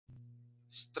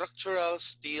Structural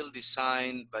steel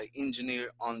designed by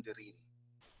engineer on the ring.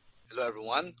 Hello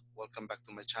everyone, welcome back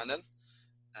to my channel,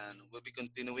 and we'll be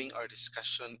continuing our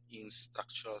discussion in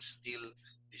structural steel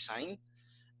design.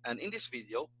 And in this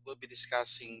video, we'll be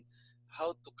discussing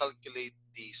how to calculate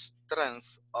the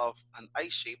strength of an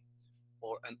I-shape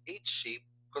or an H-shape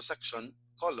cross-section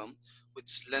column with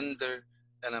slender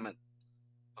element.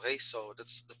 Okay, so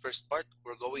that's the first part.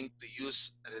 We're going to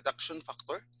use a reduction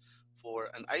factor for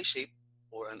an I shape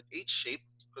or an H shape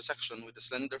cross section with a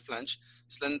slender flange.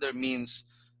 Slender means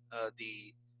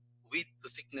the width to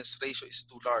thickness ratio is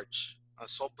too large.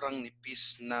 Sobrang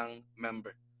nipis ng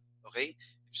member. Okay,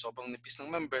 if sobrang nipis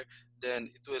ng member, then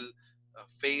it will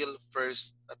fail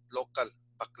first at local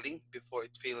buckling before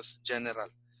it fails general.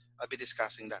 I'll be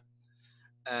discussing that.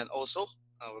 And also,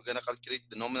 we're going to calculate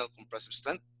the nominal compressive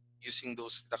strength using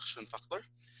those reduction factor,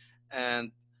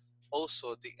 and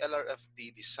also the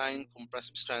LRFD design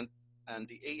compressive strength and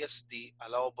the ASD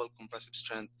allowable compressive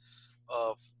strength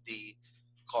of the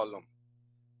column.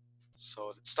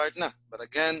 So let's start now. But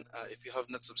again, if you have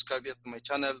not subscribed yet to my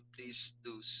channel, please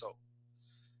do so.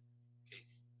 Okay,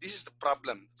 this is the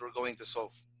problem that we're going to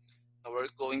solve. Now we're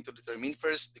going to determine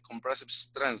first the compressive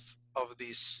strength of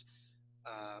this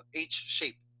H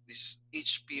shape. This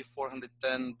HP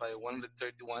 410 by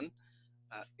 131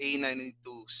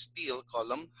 A92 steel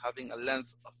column having a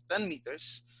length of 10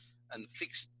 meters and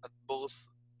fixed at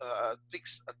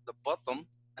the bottom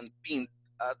and pinned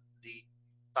at the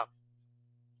top.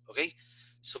 Okay,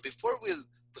 so before we'll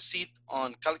proceed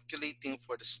on calculating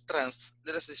for the strength,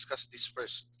 let us discuss this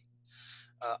first.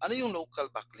 Ano yung local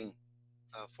buckling?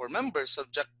 For members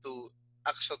subject to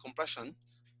axial compression,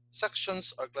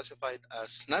 sections are classified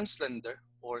as non-slender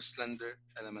or slender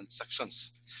element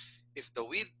sections. If the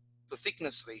width to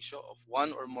thickness ratio of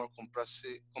one or more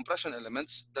compression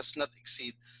elements does not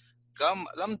exceed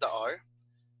lambda r,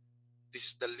 this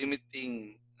is the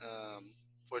limiting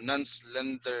for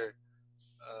non-slender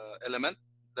element,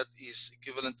 that is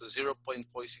equivalent to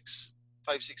 0.56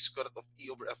 square root of E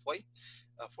over Fy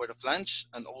for the flange,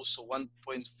 and also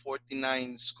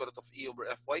 1.49 square root of E over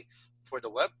Fy for the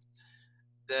web,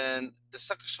 then the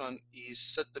section is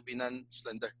said to be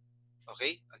non-slender.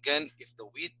 Okay, again, if the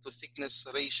width to thickness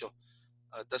ratio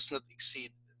does not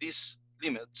exceed these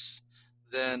limits,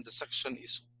 then the section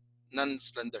is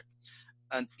non-slender.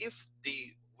 And if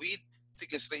the width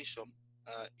thickness ratio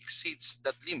exceeds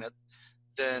that limit,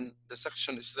 then the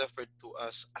section is referred to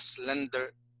as a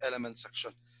slender element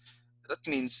section. That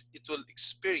means it will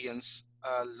experience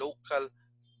a local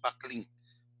buckling.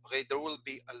 Okay, there will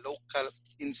be a local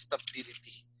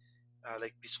instability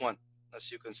like this one.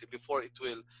 As you can see, before it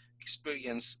will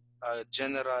experience a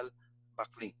general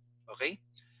buckling. Okay,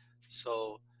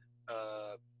 so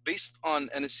based on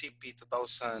NSCP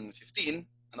 2015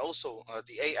 and also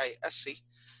the AISC,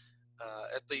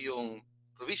 ito yung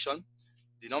provision.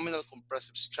 The nominal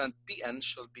compressive strength Pn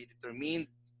shall be determined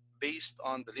based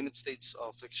on the limit states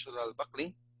of flexural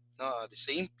buckling. The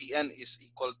same Pn is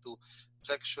equal to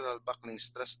flexural buckling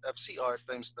stress FCR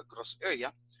times the gross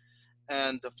area,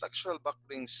 and the flexural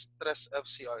buckling stress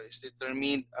FCR is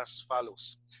determined as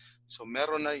follows. So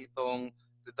meron na itong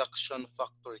reduction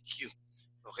factor Q.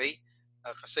 Okay?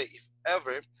 Kasi if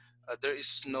ever there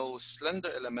is no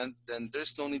slender element, then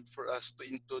there's no need for us to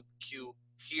include Q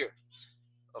here.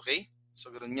 Okay? So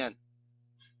ganun yan.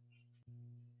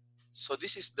 So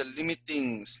this is the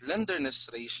limiting slenderness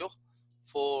ratio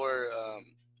for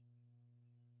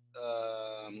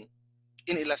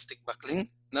inelastic buckling.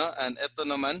 No? And ito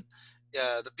naman,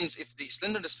 that means if the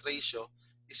slenderness ratio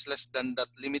is less than that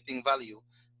limiting value,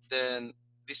 then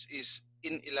this is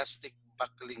inelastic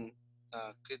buckling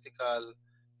critical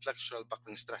flexural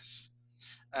buckling stress.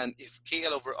 And if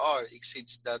KL over R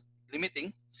exceeds that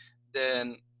limiting,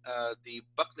 then the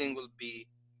buckling will be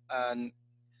an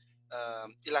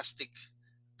elastic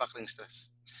buckling stress.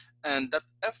 And that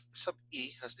F sub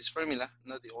E has this formula,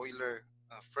 the Euler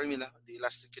formula, the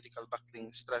elastic critical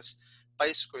buckling stress,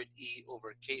 pi squared E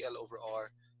over KL over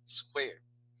R squared.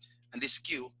 And this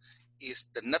Q is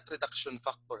the net reduction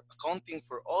factor accounting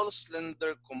for all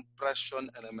slender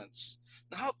compression elements.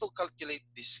 Now, how to calculate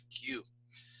this Q?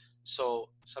 So,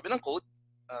 sabi ng code,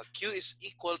 Q is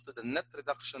equal to the net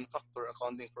reduction factor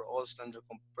accounting for all slender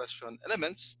compression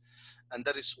elements, and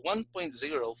that is 1.0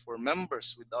 for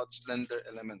members without slender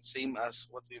elements, same as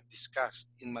what we've discussed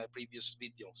in my previous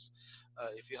videos.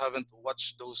 If you haven't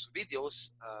watched those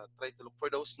videos, try to look for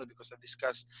those, because I've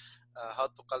discussed how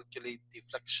to calculate the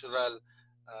flexural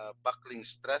buckling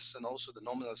stress and also the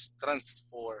nominal strength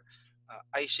for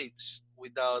I shapes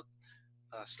without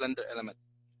slender element.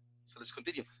 So let's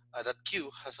continue. that Q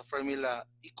has a formula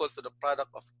equal to the product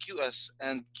of QS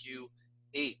and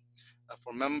QA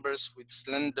for members with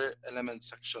slender element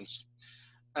sections.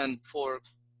 And for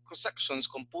cross-sections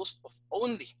composed of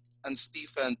only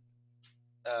unstiffened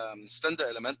slender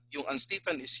element, yung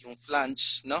unstiffened is yung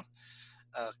flange, no?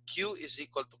 Q is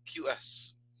equal to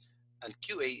QS and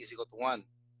QA is equal to 1.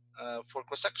 For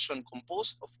cross-section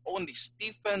composed of only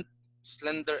stiffened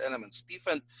slender elements,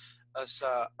 stiffened as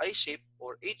I shape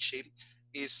or H shape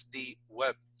is the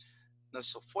web. Now,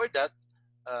 so for that,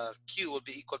 Q will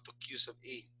be equal to Q sub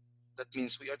A. That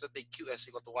means we are to take QS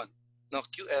equal to 1. Now,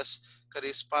 QS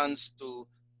corresponds to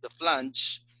the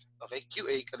flange, okay?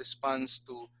 QA corresponds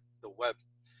to the web.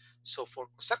 So for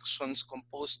sections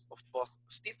composed of both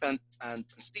stiffened and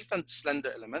unstiffened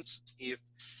slender elements, if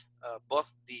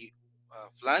both the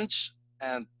flange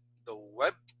and the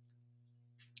web,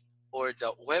 or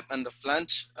the web and the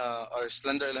flange are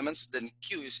slender elements, then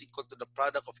Q is equal to the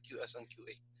product of QS and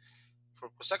QA. For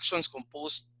sections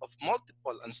composed of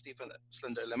multiple unstiffened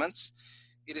slender elements,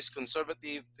 it is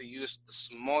conservative to use the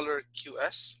smaller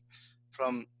QS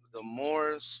from the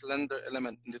more slender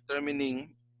element in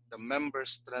determining the member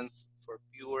strength for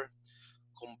pure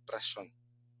compression.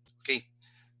 Okay,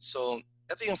 so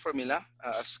ito yung formula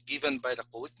as given by the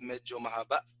code. Medyo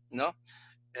mahaba, no?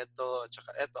 Ito,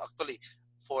 tsaka ito actually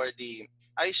for the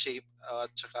I shape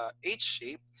tsaka H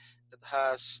shape that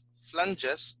has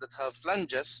flanges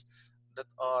that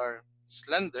are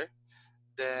slender,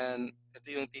 then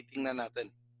ito yung titingnan natin,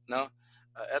 no?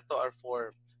 Ito are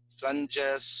for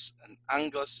flanges and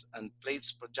angles and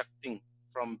plates projecting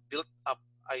from built-up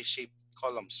I-shaped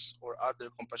columns or other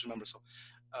compression members. So,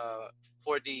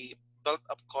 for the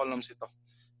built-up columns ito,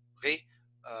 okay?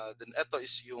 Then ito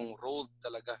is yung rolled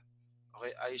talaga,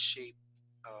 okay? I-shaped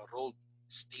rolled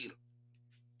steel,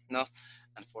 no?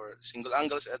 And for single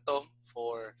angles, ito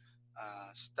for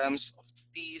stems of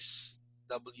T's,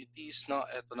 WT's, no?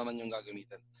 Ito naman yung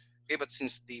gagamitin. Okay, but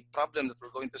since the problem that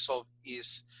we're going to solve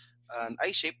is an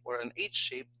I shape or an H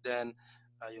shape, then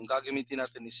yung gagamitin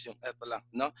natin is yung ito lang,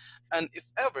 no? And if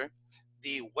ever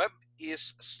the web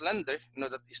is slender,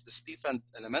 that is the stiffened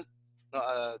element,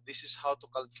 this is how to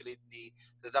calculate the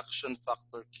reduction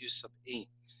factor Q sub A.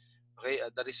 Okay,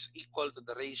 that is equal to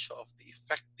the ratio of the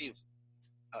effective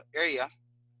area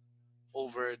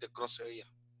over the gross area,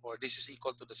 or this is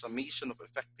equal to the summation of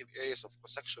effective areas of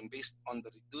cross-section based on the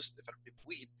reduced effective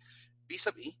width, B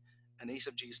sub E, and A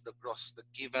sub G is the gross, the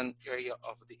given area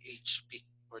of the HP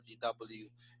or the W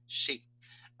shape.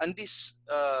 And this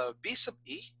B sub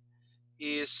E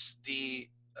is the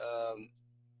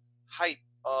height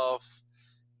of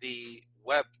the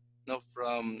web,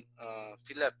 from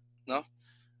fillet,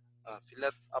 fillet,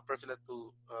 upper fillet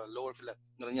to lower fillet.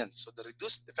 So the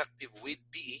reduced effective width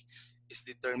BE is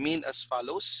determined as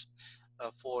follows.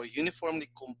 For uniformly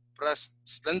compressed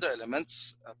slender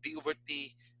elements, B over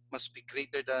T must be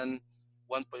greater than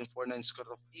 1.49 square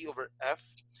root of E over F.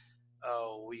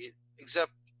 We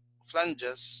except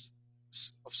flanges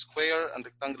of square and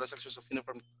rectangular sections of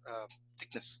uniform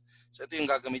thickness. So ito yung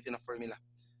gagamitin na formula.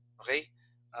 Okay?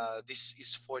 This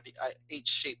is for the H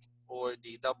shape or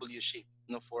the W shape,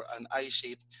 for an I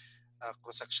shape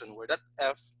cross-section, where that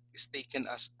F is taken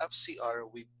as FCR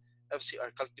with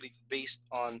FCR calculated based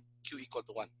on Q equal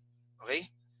to 1.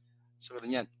 Okay? So,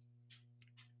 ganyan.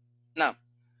 Now,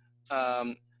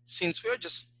 since we're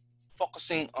just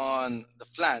focusing on the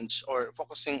flange or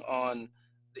focusing on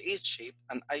the H shape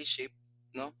and I shape,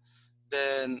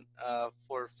 then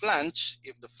for flange,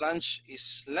 if the flange is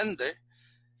slender,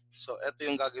 so ito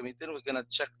yung gagamitin, we're gonna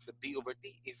check the B over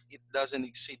T. If it doesn't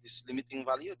exceed this limiting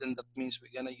value, then that means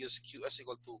we're gonna use QS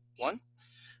equal to 1.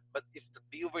 But if the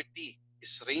B over T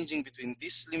is ranging between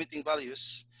these limiting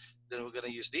values, then we're gonna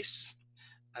use this.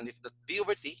 And if the B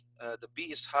over T, the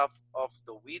B is half of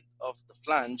the width of the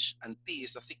flange and T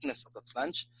is the thickness of the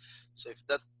flange. So if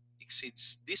that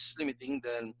exceeds this limiting,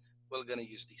 then we're gonna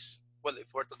use this. Well,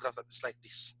 if we're to graph that, it's like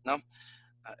this. Now,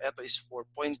 ito is for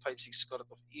 0.56 square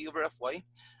root of E over Fy,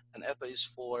 and ito is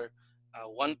for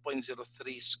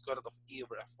 1.03 square root of E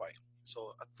over Fy.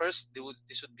 So at first,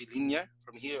 this would be linear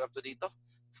from here up to dito,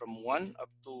 from 1 up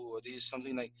to, this is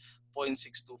something like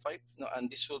 0.625, and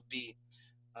this will be,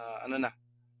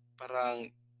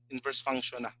 parang inverse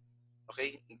function na.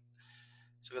 Okay?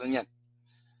 So, ganun yan.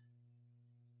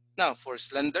 Now, for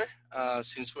slender,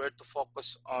 since we're to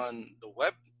focus on the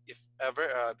web, if ever,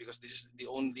 because this is the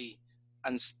only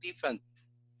unstiffened,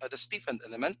 the stiffened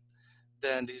element,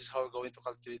 then this is how we're going to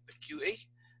calculate the QA,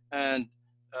 and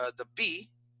the B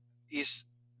is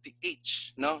the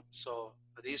H, So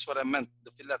this is what I meant,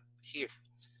 the fillet here.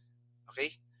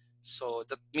 Okay, so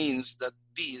that means that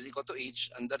B is equal to H,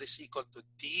 and that is equal to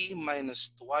D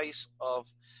minus twice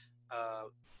of uh,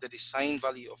 the design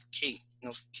value of K,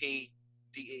 K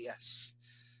DAS.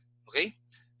 Okay,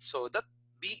 so that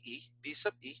B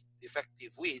sub E,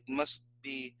 effective width, must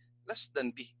be less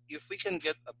than B. If we can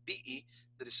get a BE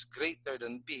that is greater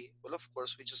than B, well, of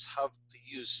course, we just have to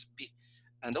use B.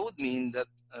 And that would mean that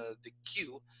the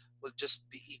Q will just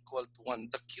be equal to 1.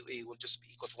 The QA will just be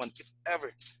equal to 1 if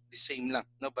ever the same lang.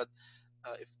 No, but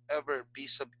if ever B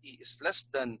sub E is less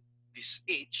than this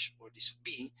H or this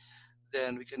B,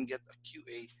 then we can get a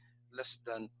QA less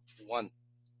than 1.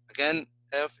 Again,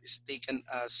 F is taken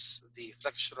as the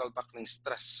flexural buckling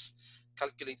stress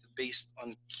calculated based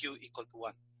on Q equal to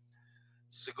 1.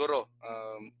 So siguro,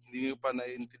 hindi nyo pa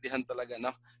naiintindihan talaga,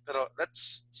 no? Pero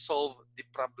let's solve the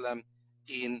problem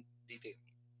in detail.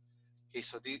 Okay,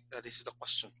 so this is the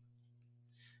question.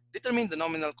 Determine the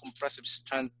nominal compressive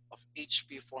strength of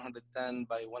HP 410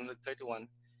 by 131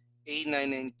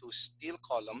 A992 steel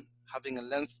column having a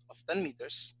length of 10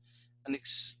 meters and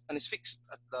is fixed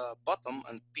at the bottom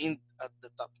and pinned at the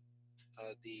top.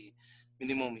 The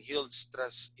minimum yield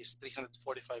stress is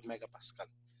 345 megapascal.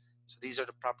 So these are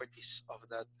the properties of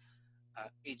that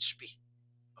HP.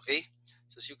 Okay?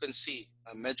 So as you can see,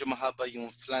 medyo mahaba yung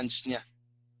flange niya.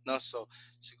 No? So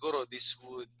siguro this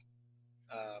would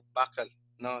buckle,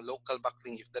 no? Local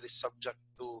buckling if that is subject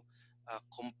to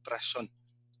compression.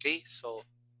 Okay? So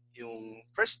yung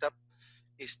first step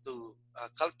is to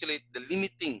calculate the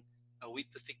limiting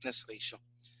width to thickness ratio.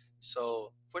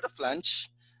 So for the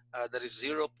flange, that is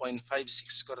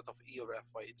 0.56 square root of E over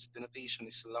Fy. Its denotation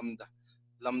is lambda,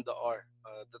 lambda R.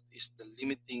 That is the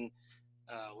limiting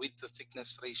width to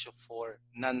thickness ratio for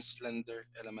non-slender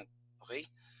element. Okay,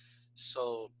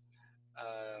 so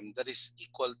that is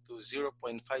equal to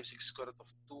 0.56 square root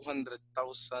of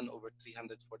 200,000 over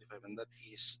 345, and that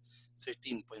is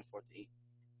 13.48.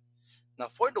 Now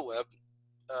for the web,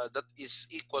 that is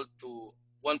equal to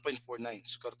 1.49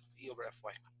 square root of E over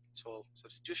Fy. So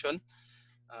substitution,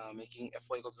 making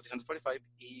Fy equal to 345,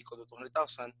 E equal to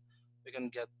 200,000, we can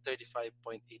get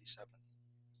 35.87.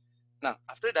 Now,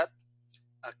 after that,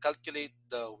 calculate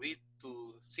the width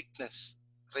to thickness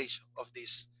ratio of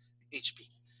this HP.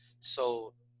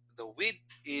 So the width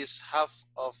is half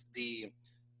of the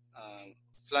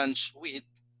flange width,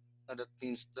 and that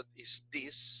means that is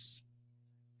this,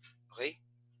 okay?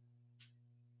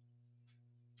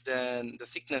 Then the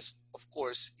thickness, of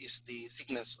course, is the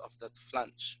thickness of that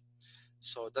flange.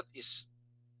 So that is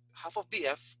half of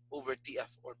BF over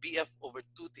TF, or BF over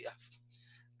 2TF,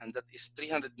 and that is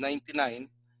 399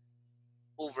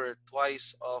 over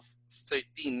twice of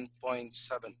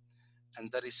 13.7,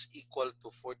 and that is equal to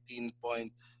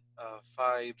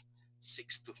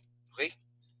 14.562. Okay,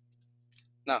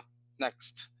 now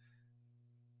next,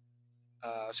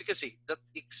 as you can see, that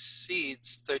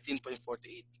exceeds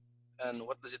 13.48. And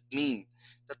what does it mean?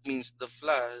 That means the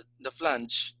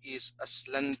flange is a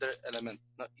slender element.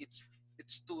 No, it's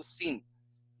too thin.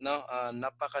 No,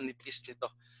 napakanipis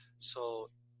nito.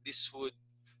 So this would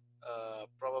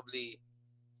probably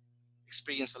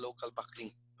experience a local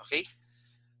buckling. Okay,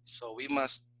 so we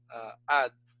must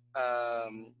add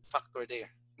factor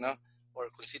there, no, or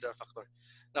consider a factor.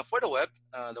 Now for the web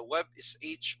is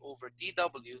H over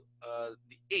TW.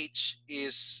 The H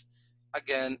is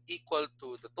again equal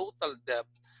to the total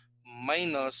depth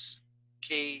minus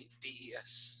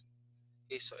KDES.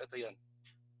 Okay, so ito yun.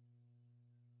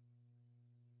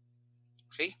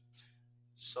 Okay,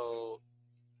 so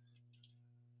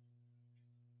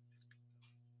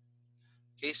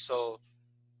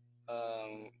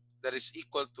that is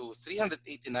equal to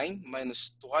 389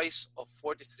 minus twice of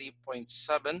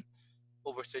 43.7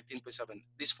 over 13.7.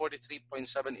 This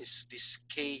 43.7 is this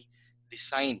K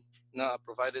design, no,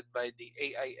 provided by the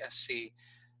AISC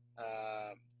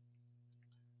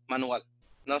manual.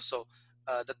 No, so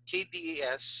the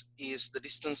KDAS is the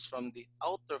distance from the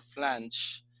outer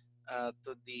flange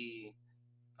to the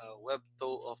web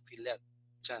toe of fillet.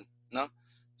 Chan, no?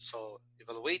 So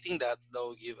evaluating that, that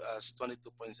will give us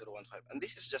 22.015. And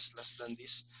this is just less than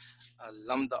this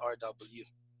lambda RW,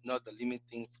 not the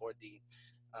limiting for the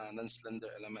non-slender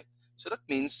element. So that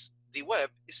means the web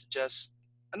is just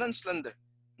a non-slender.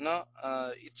 No,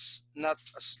 it's not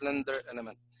a slender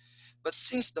element. But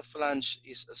since the flange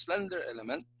is a slender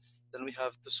element, then we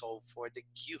have to solve for the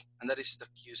Q, and that is the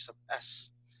Q sub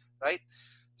S, right?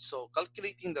 So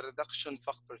calculating the reduction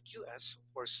factor QS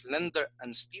for slender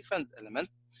and stiffened element,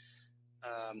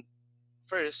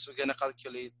 first we're gonna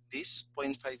calculate this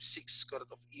 0.56 square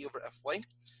root of E over Fy.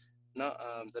 No,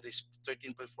 that is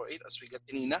 13.48 as we got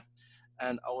kanina,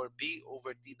 and our B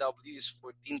over TW is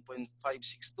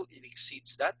 14.562. It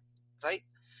exceeds that, right?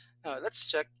 Now let's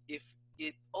check if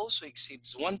it also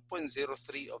exceeds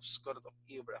 1.03 of square root of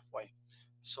E over Fy.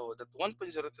 So that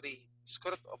 1.03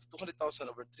 square root of 200,000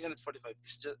 over 345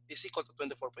 is equal to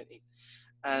 24.8,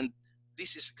 and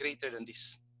this is greater than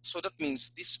this. So that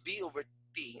means this B over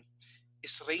T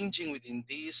is ranging within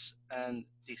this and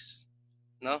this,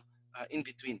 no, in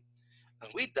between.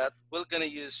 And with that, we're gonna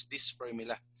use this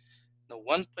formula. Now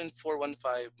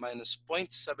 1.415 minus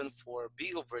 0.74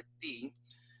 B over T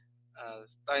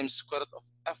times square root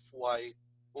of Fy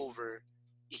over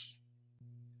E.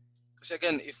 Because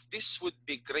again, if this would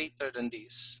be greater than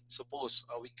this, suppose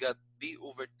we got B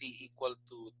over T equal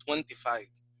to 25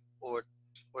 or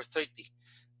 30,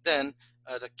 then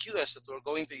the QS that we're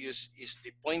going to use is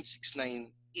the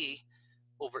 0.69 E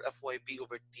over FYB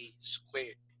over T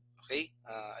squared. Okay,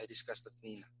 I discussed that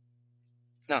kanina.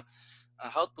 Now,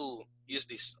 how to use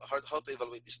this, how to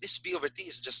evaluate this. This B over T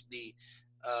is just the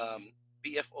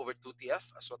BF over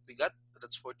 2TF as what we got.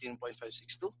 That's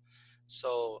 14.562.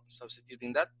 So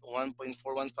substituting that,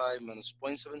 1.415 minus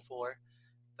 0.74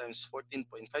 times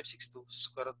 14.562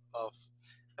 square root of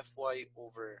Fy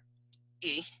over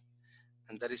E,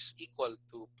 and that is equal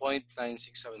to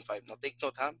 0.9675. Now take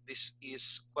note, this is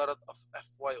square root of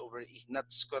Fy over E,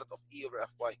 not square root of E over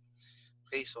Fy.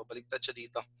 Okay, so baliktad siya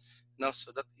dito. Now,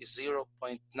 so that is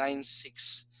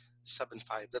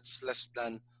 0.9675. That's less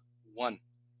than 1.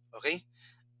 Okay?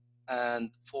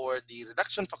 And for the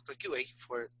reduction factor QA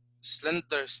for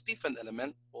slender stiffened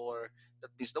element, or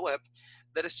that means the web,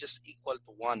 that is just equal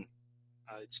to 1.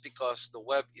 It's because the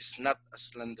web is not a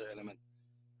slender element.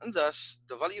 And thus,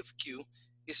 the value of Q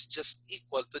is just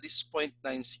equal to this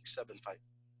 0.9675.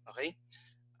 Okay?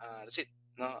 That's it.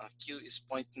 No, Q is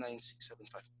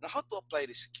 0.9675. Now, how to apply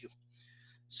this Q?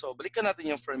 So, balikan natin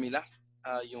yung formula,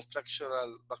 yung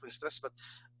flexural buckling stress, but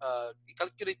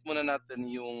i-calculate muna natin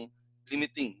yung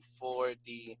limiting for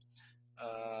the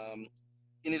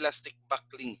inelastic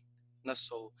buckling. Na,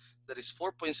 so, that is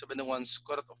 4.71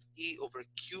 square root of E over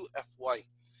QFY.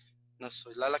 Na, so,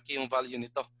 lalaki yung value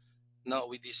nito na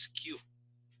with this Q.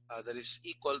 That is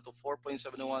equal to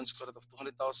 4.71 square root of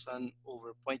 200,000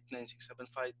 over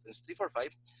 0.9675 times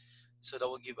 345. So that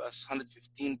will give us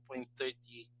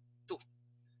 115.32.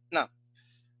 Now,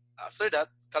 after that,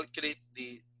 calculate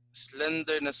the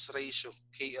slenderness ratio,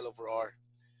 KL over R.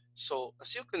 So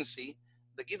as you can see,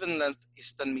 the given length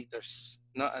is 10 meters.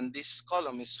 Now, and this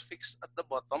column is fixed at the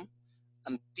bottom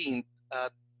and pinned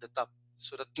at the top.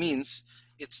 So that means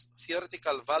its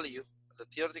theoretical value, the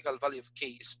theoretical value of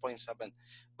K is 0.7.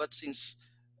 But since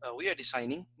we are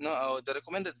designing, the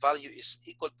recommended value is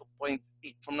equal to 0.8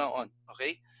 from now on.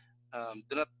 Okay,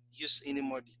 do not use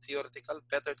anymore the theoretical.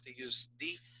 Better to use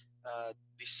the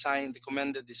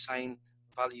recommended design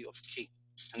value of K,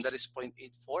 and that is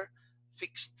 0.84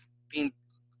 fixed pinned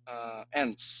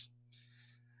ends.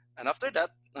 And after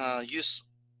that, use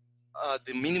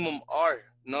the minimum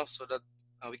R, so that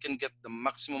we can get the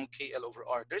maximum KL over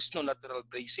R. There's no lateral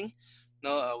bracing,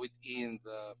 within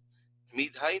the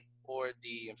mid height or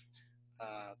the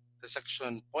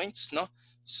section points,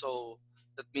 So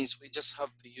that means we just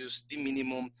have to use the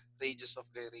minimum radius of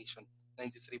gyration,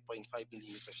 93.5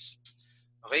 millimeters.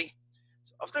 Okay.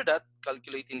 So after that,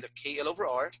 calculating the KL over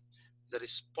R, that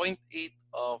is 0.8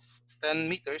 of 10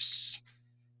 meters,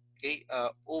 okay,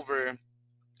 over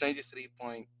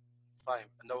 93.5,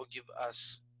 and that will give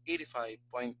us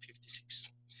 85.56.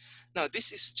 Now,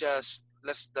 this is just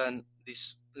less than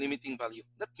this limiting value.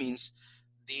 That means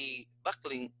the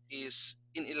buckling is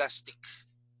inelastic,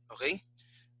 okay?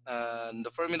 And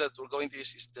the formula that we're going to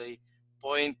use is the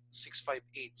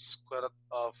 0.658 square root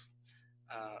of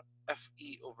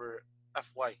Fe over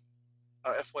Fy,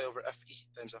 or Fy over Fe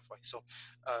times Fy. So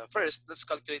first, let's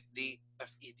calculate the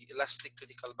Fe, the elastic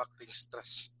critical buckling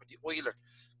stress, or the Euler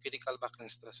critical buckling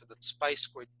stress. So that's pi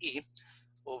squared E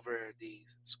over the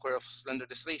square of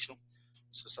slenderness ratio.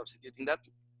 So substituting that,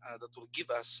 that will give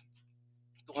us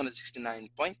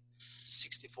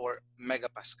 269.64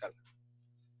 megapascal.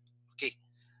 Okay,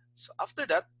 so after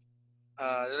that,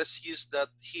 let's use that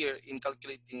here in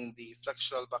calculating the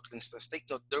flexural buckling stress. Take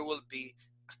note, there will be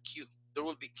a Q. There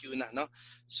will be Q na, no?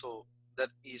 So that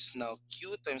is now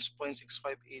Q times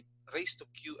 0.658 raised to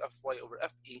Q Fy over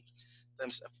Fe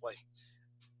times Fy.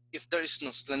 If there is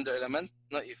no slender element,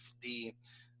 if the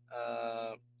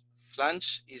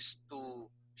flange is too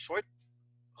short,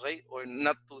 okay, or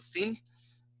not too thin,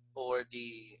 or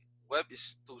the web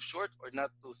is too short or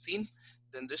not too thin,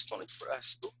 then there's no need for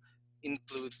us to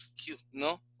include Q,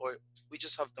 or we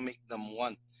just have to make them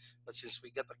 1. But since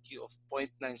we got a Q of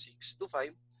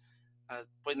 0.9625,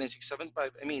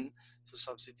 0.9675, so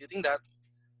substituting that,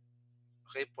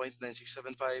 Okay,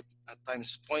 0.9675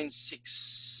 times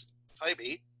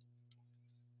 0.658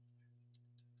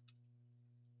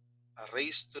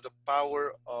 raised to the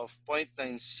power of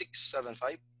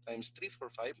 0.9675 times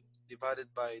 345 divided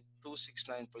by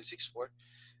 269.64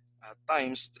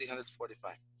 times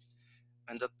 345.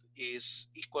 And that is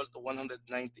equal to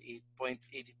 198.82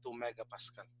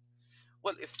 megapascal.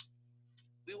 Well, if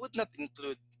we would not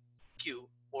include Q,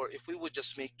 or if we would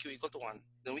just make Q equal to 1,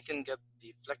 then we can get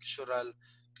the flexural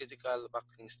critical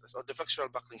buckling stress or the flexural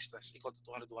buckling stress equal to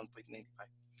 201.95.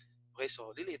 Okay,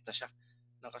 so liliit na siya.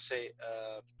 Na kasi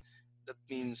that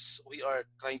means we are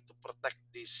trying to protect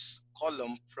this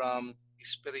column from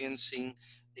experiencing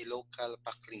a local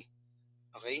buckling.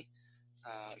 Okay?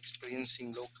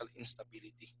 Experiencing local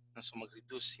instability. So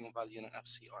mag-reduce yung value ng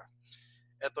FCR.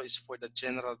 Ito is for the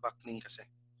general buckling kasi.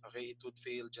 Okay? It would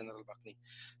fail general buckling.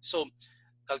 So,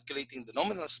 calculating the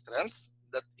nominal strength,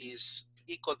 that is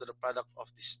equal to the product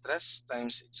of the stress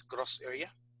times its gross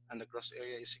area. And the gross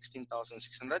area is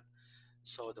 16,600.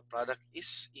 So, the product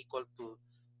is equal to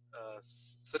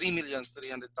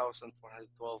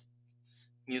 3,300,412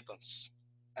 newtons.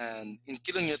 And in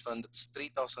kilonewton, that's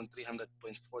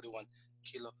 3,300.41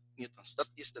 kilonewtons. That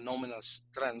is the nominal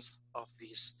strength of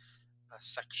this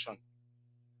section.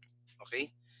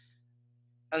 Okay?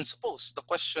 And suppose the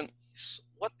question is,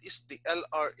 what is the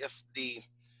LRFD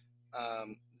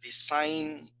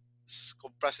design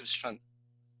compressive strength?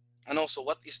 And also,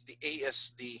 what is the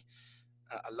ASD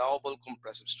allowable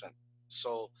compressive strength?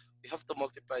 So we have to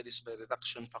multiply this by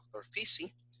reduction factor phi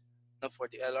c for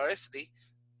the LRFD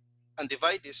and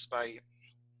divide this by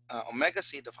omega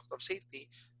c, the factor of safety,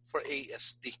 for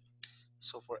ASD.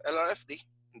 So for LRFD,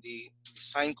 the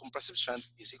design compressive strength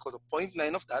is equal to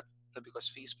 0.9 of that because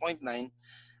phi is 0.9,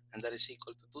 and that is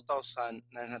equal to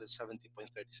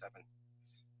 2,970.37.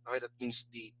 Okay, that means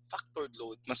the factored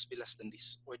load must be less than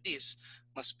this, or this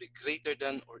must be greater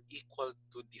than or equal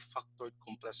to the factored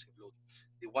compressive load,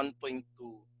 the 1.2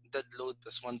 dead load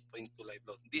plus 1.2 live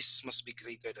load. This must be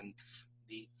greater than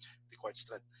the required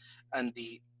strength. And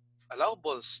the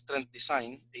allowable strength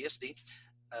design, ASD,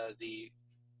 the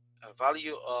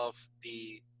value of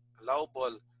the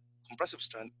allowable compressive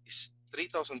strength is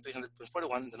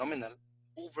 3,300.41, the nominal,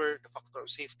 over the factor of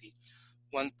safety,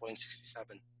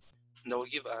 1.67. And that will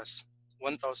give us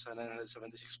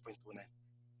 1,976.29.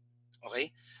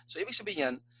 Okay? So, ibig sabihin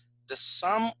yan, the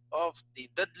sum of the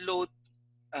dead load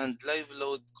and live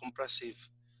load compressive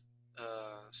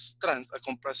strength, a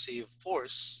compressive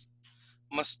force,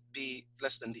 must be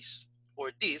less than this.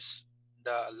 Or this,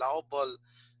 the allowable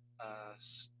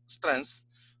strength,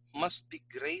 must be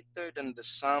greater than the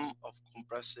sum of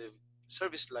compressive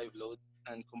service live load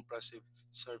and compressive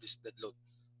service dead load.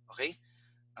 Okay?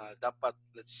 Dapat,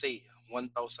 let's say,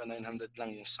 1,900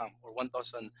 lang yung sum or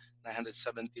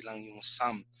 1,970 lang yung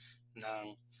sum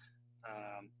ng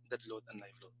dead load and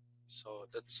live load. So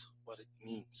that's what it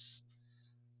means.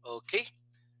 Okay?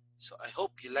 So I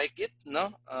hope you like it,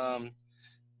 no?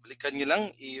 Balikan nyo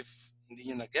lang if hindi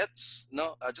nyo na-gets,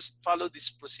 no? Just follow this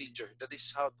procedure. That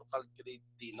is how to calculate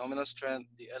the nominal strength,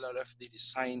 the LRFD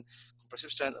design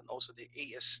compressive strength, and also the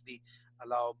ASD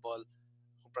allowable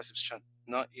compressive strength.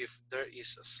 No, if there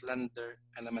is a slender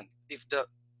element, if the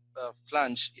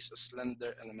flange is a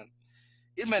slender element.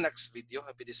 In my next video,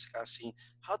 I'll be discussing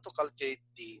how to calculate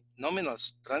the nominal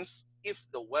strength if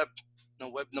the web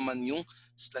naman yung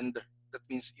slender. That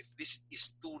means if this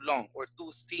is too long or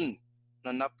too thin,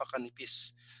 na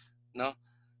napakanipis, no,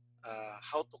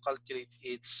 how to calculate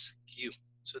its Q.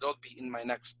 So that'll be in my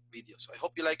next video. So I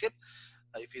hope you like it.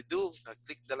 If you do,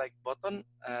 click the like button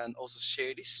and also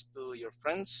share this to your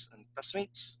friends and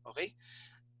classmates, okay?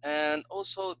 And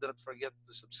also, do not forget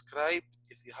to subscribe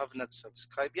if you have not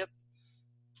subscribed yet,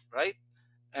 right?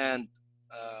 And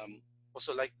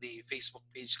also like the Facebook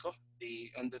page ko,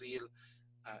 the On The Real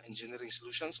Engineering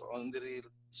Solutions or On The Real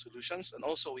Solutions. And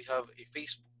also we have a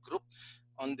Facebook group,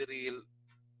 On The Real,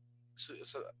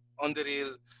 On The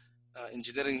Real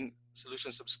Engineering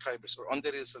Solution subscribers, or on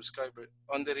the real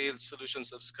solution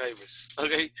subscribers.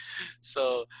 Okay,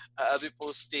 so I'll be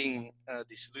posting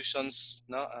the solutions,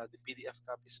 no, the PDF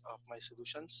copies of my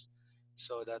solutions,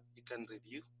 so that you can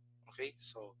review. Okay,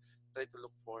 so try to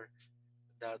look for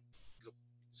that group.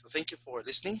 So thank you for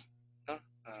listening.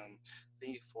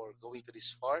 Thank you for going to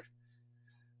this far.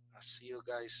 I'll see you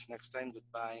guys next time.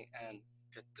 Goodbye and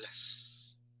God bless.